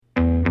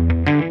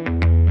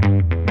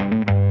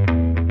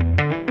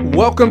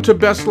Welcome to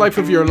Best Life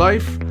of Your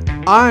Life.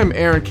 I'm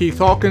Aaron Keith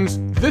Hawkins.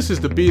 This is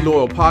the Be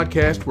Loyal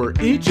podcast where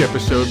each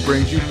episode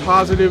brings you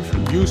positive,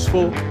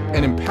 useful,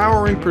 and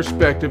empowering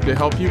perspective to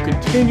help you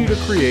continue to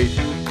create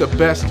the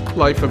best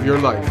life of your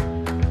life.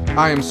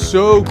 I am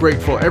so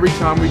grateful every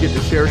time we get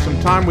to share some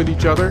time with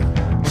each other.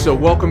 So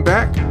welcome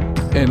back,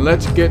 and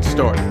let's get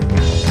started.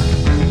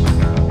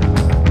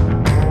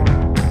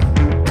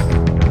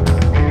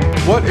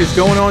 What is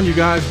going on, you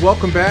guys?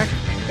 Welcome back,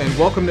 and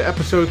welcome to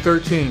episode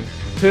 13.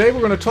 Today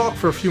we're going to talk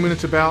for a few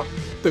minutes about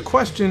the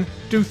question,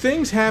 do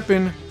things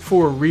happen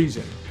for a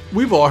reason?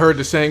 We've all heard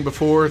the saying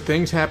before,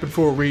 things happen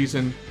for a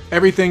reason.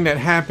 Everything that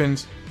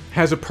happens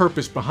has a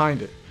purpose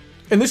behind it.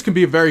 And this can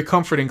be a very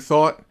comforting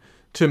thought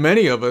to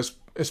many of us,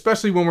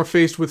 especially when we're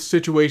faced with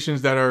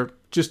situations that are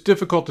just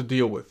difficult to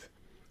deal with.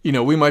 You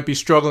know, we might be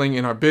struggling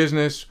in our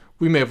business,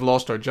 we may have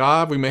lost our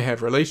job, we may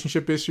have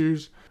relationship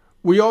issues.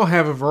 We all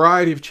have a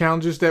variety of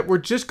challenges that we're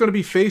just going to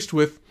be faced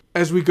with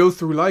as we go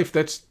through life.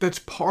 That's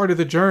part of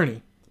the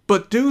journey.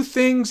 But do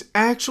things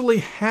actually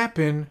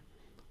happen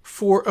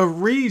for a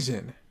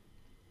reason?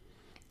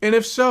 And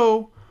if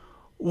so,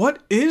 what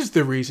is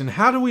the reason?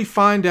 How do we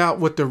find out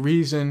what the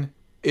reason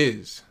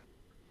is?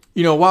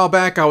 You know, a while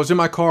back I was in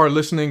my car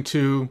listening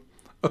to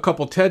a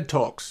couple TED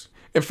Talks.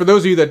 And for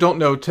those of you that don't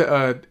know,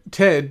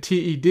 TED,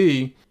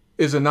 T-E-D,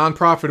 is a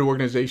nonprofit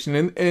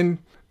organization. And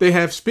they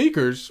have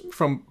speakers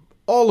from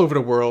all over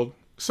the world,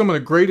 some of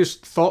the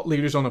greatest thought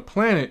leaders on the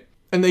planet.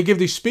 And they give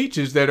these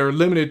speeches that are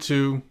limited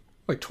to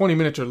like 20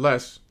 minutes or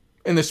less.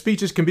 And the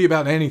speeches can be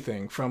about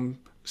anything from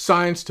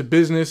science to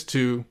business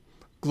to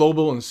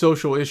global and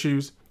social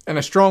issues. And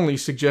I strongly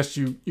suggest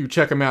you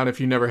check them out if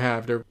you never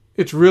have.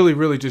 It's really,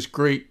 really just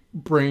great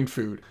brain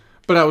food.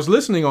 But I was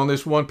listening on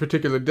this one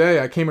particular day.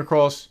 I came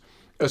across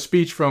a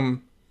speech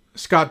from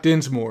Scott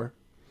Dinsmore.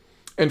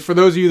 And for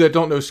those of you that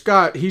don't know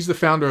Scott, he's the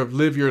founder of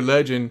Live Your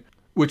Legend,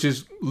 which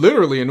is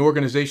literally an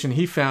organization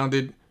he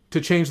founded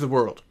to change the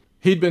world.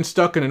 He'd been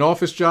stuck in an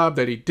office job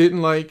that he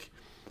didn't like,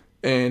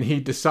 and he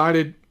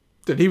decided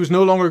that he was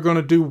no longer going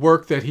to do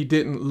work that he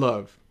didn't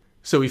love.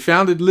 So he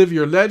founded Live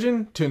Your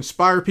Legend to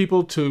inspire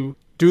people to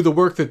do the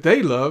work that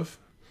they love.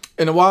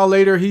 And a while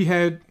later, he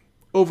had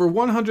over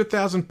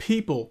 100,000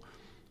 people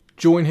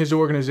join his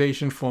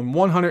organization from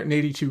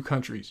 182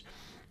 countries.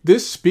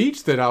 This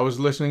speech that I was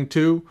listening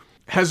to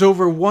has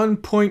over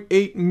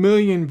 1.8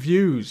 million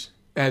views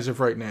as of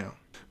right now.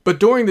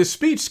 But during this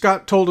speech,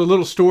 Scott told a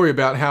little story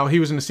about how he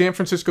was in the San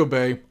Francisco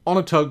Bay on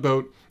a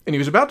tugboat, and he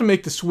was about to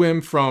make the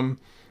swim from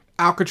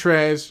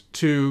Alcatraz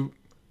to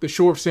the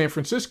shore of San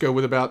Francisco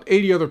with about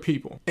 80 other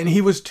people. And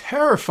he was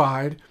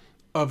terrified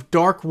of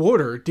dark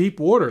water, deep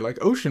water, like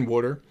ocean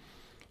water,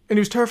 and he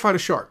was terrified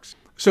of sharks.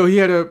 So he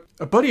had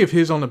a buddy of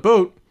his on the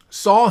boat,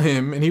 saw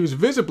him, and he was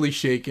visibly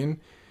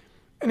shaken,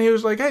 and he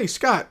was like, "Hey,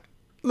 Scott,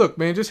 look,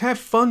 man, just have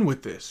fun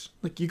with this.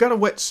 Like, you got a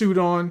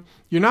wetsuit on,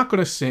 you're not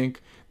going to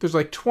sink. There's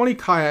like 20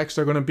 kayaks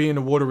that are going to be in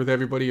the water with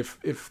everybody if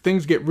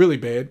things get really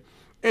bad.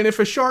 And if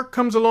a shark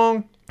comes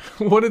along,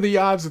 what are the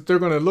odds that they're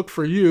going to look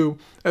for you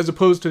as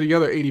opposed to the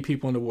other 80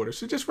 people in the water?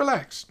 So just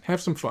relax,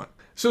 have some fun."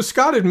 So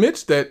Scott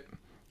admits that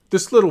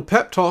this little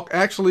pep talk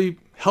actually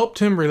helped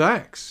him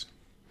relax.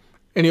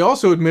 And he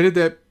also admitted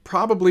that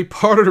probably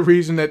part of the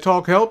reason that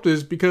talk helped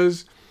is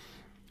because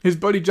his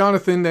buddy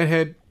Jonathan that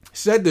had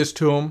said this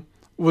to him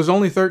was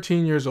only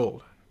 13 years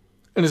old.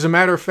 And as a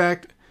matter of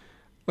fact,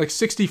 like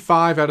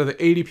 65 out of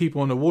the 80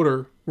 people in the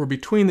water were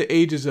between the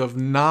ages of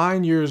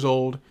 9 years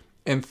old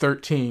and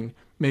 13,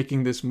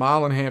 making this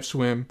 1.5-mile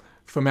swim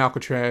from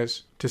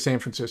Alcatraz to San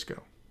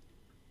Francisco.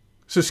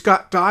 So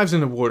Scott dives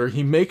in the water,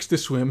 he makes the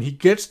swim, he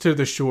gets to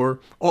the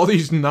shore, all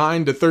these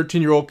 9 to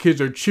 13-year-old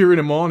kids are cheering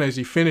him on as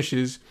he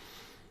finishes,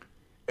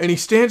 and he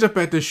stands up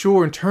at the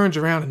shore and turns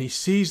around and he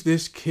sees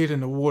this kid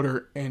in the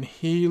water and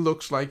he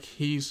looks like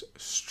he's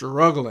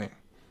struggling,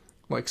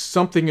 like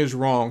something is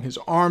wrong. His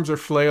arms are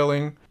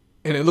flailing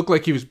and it looked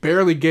like he was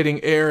barely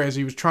getting air as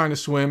he was trying to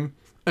swim.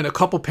 And a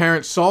couple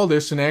parents saw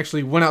this and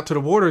actually went out to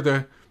the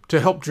water to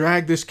help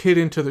drag this kid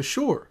into the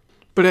shore.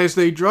 But as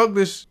they drug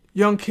this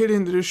young kid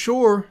into the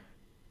shore,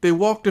 they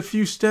walked a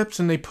few steps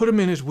and they put him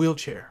in his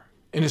wheelchair.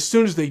 And as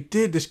soon as they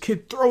did, this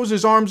kid throws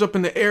his arms up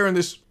in the air in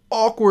this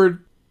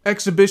awkward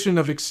exhibition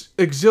of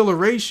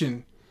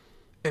exhilaration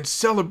and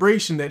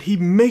celebration that he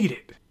made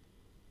it.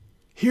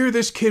 Here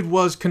this kid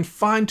was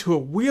confined to a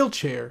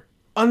wheelchair,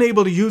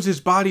 unable to use his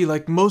body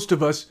like most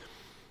of us,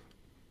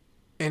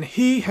 and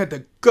he had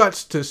the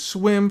guts to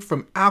swim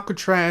from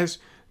Alcatraz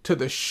to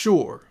the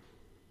shore.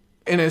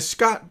 And as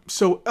Scott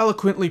so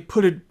eloquently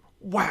put it,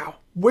 wow,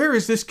 where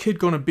is this kid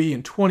going to be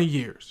in 20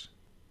 years?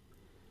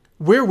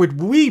 Where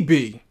would we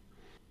be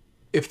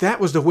if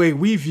that was the way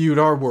we viewed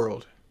our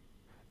world?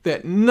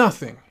 That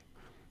nothing,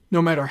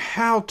 no matter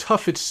how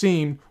tough it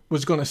seemed,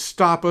 was going to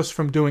stop us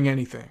from doing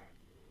anything.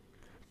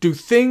 Do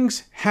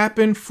things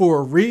happen for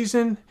a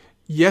reason?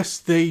 Yes,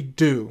 they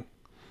do.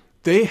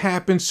 They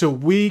happen so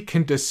we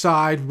can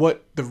decide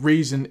what the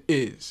reason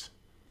is.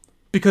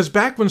 Because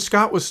back when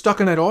Scott was stuck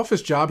in that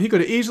office job, he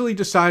could have easily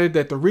decided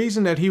that the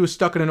reason that he was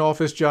stuck in an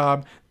office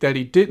job that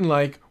he didn't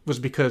like was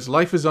because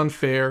life is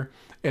unfair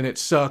and it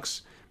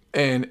sucks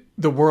and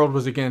the world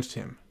was against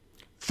him.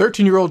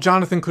 13-year-old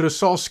Jonathan could have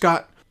saw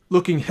Scott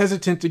looking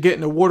hesitant to get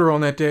in the water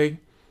on that day,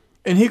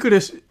 and he could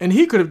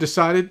have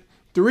decided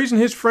the reason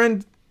his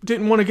friend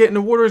didn't want to get in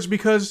the water is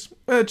because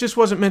it just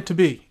wasn't meant to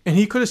be, and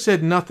he could have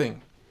said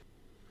nothing.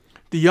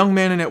 The young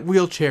man in that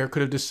wheelchair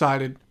could have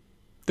decided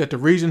that the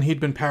reason he'd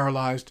been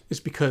paralyzed is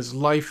because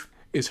life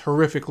is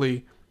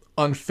horrifically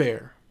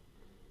unfair.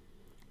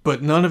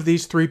 But none of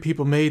these three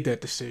people made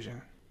that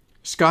decision.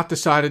 Scott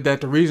decided that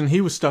the reason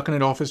he was stuck in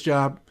an office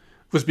job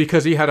was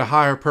because he had a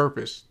higher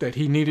purpose, that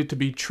he needed to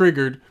be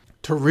triggered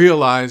to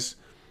realize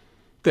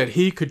that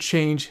he could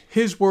change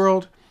his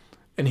world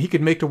and he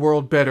could make the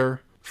world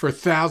better for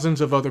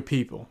thousands of other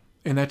people.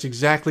 And that's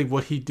exactly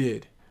what he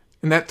did.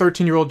 And that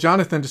 13-year-old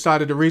Jonathan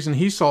decided the reason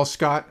he saw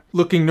Scott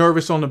looking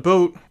nervous on the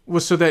boat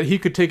was so that he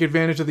could take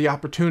advantage of the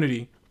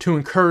opportunity to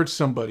encourage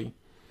somebody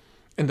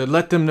and to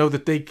let them know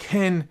that they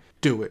can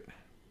do it.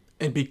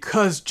 And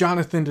because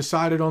Jonathan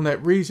decided on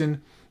that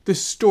reason,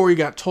 this story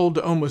got told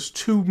to almost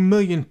 2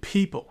 million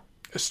people.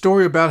 A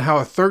story about how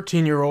a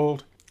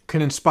 13-year-old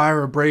can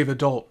inspire a brave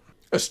adult.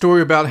 A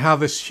story about how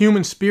this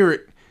human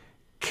spirit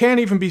can't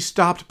even be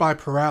stopped by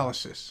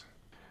paralysis.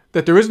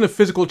 That there isn't a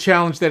physical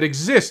challenge that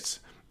exists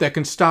that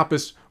can stop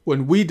us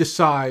when we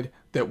decide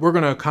that we're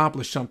going to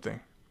accomplish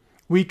something.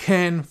 We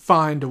can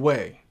find a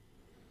way.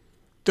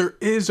 There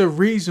is a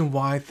reason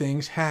why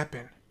things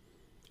happen.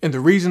 And the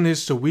reason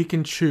is so we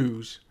can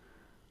choose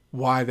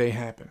why they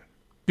happen.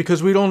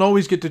 Because we don't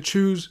always get to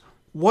choose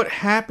what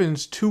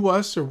happens to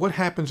us or what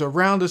happens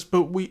around us,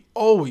 but we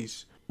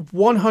always,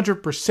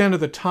 100% of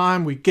the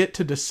time, we get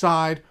to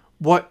decide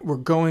what we're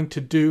going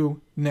to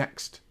do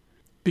next.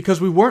 Because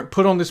we weren't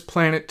put on this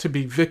planet to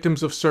be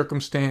victims of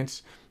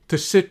circumstance, to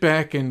sit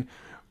back and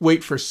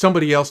wait for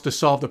somebody else to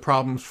solve the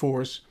problems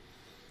for us.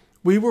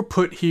 We were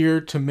put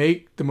here to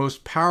make the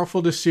most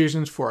powerful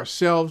decisions for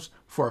ourselves,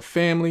 for our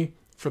family,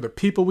 for the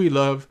people we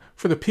love,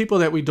 for the people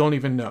that we don't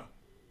even know.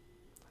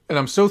 And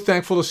I'm so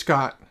thankful to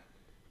Scott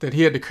that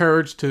he had the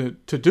courage to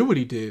do what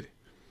he did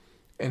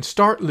and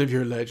start Live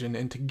Your Legend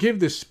and to give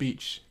this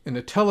speech and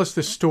to tell us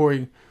this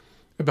story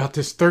about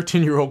this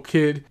 13-year-old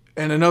kid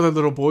and another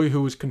little boy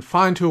who was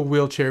confined to a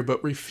wheelchair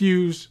but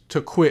refused to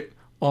quit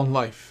on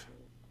life.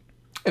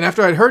 And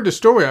after I'd heard the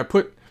story, I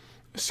put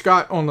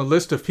Scott on the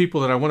list of people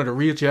that I wanted to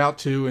reach out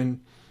to and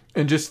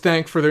just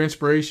thank for their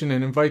inspiration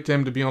and invite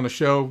them to be on the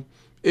show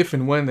if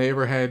and when they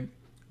ever had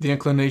the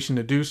inclination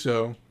to do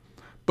so.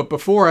 But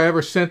before I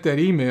ever sent that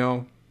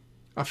email,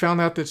 I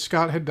found out that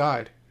Scott had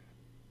died.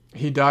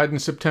 He died in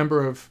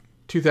September of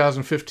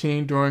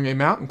 2015 during a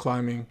mountain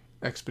climbing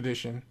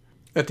expedition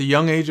at the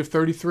young age of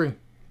 33.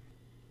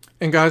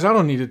 And guys, I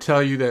don't need to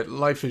tell you that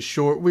life is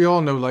short. We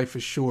all know life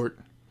is short.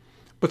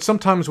 But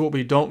sometimes what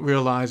we don't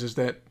realize is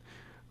that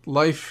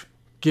life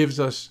gives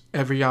us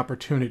every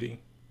opportunity.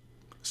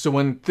 So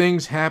when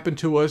things happen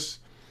to us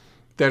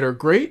that are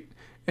great,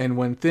 and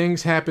when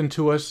things happen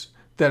to us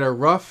that are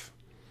rough,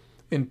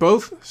 in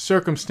both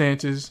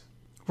circumstances,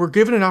 we're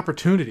given an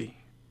opportunity.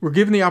 We're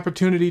given the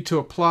opportunity to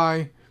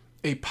apply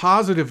a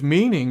positive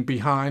meaning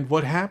behind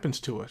what happens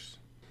to us.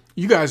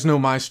 You guys know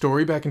my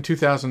story. Back in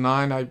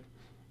 2009,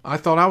 I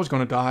thought I was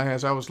going to die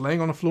as I was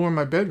laying on the floor in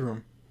my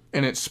bedroom.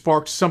 And it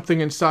sparked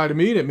something inside of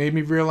me that made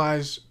me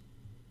realize,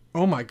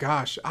 oh my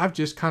gosh, I've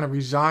just kind of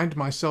resigned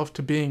myself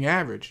to being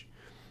average.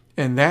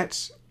 And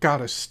that's got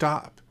to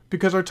stop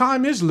because our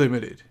time is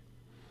limited.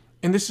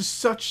 And this is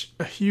such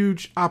a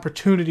huge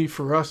opportunity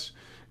for us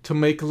to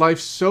make life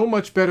so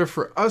much better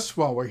for us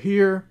while we're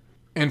here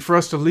and for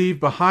us to leave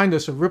behind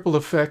us a ripple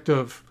effect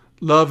of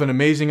love and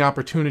amazing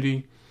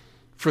opportunity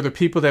for the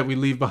people that we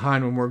leave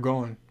behind when we're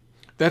gone.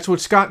 That's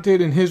what Scott did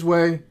in his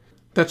way.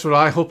 That's what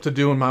I hope to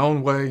do in my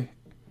own way.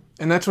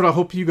 And that's what I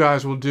hope you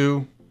guys will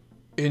do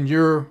in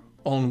your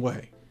own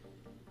way.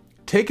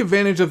 Take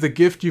advantage of the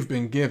gift you've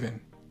been given.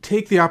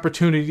 Take the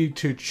opportunity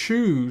to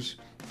choose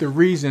the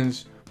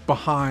reasons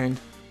behind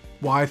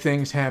why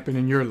things happen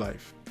in your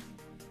life.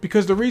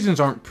 Because the reasons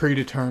aren't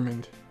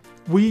predetermined.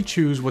 We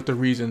choose what the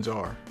reasons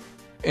are.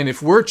 And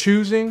if we're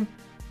choosing,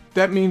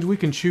 that means we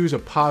can choose a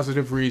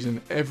positive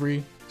reason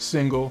every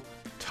single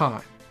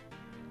time.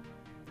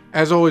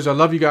 As always, I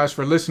love you guys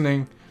for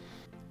listening.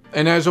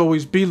 And as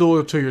always, be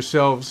loyal to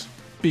yourselves,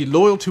 be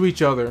loyal to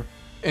each other,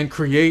 and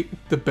create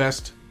the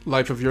best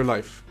life of your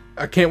life.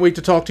 I can't wait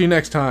to talk to you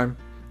next time.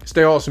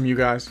 Stay awesome, you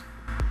guys.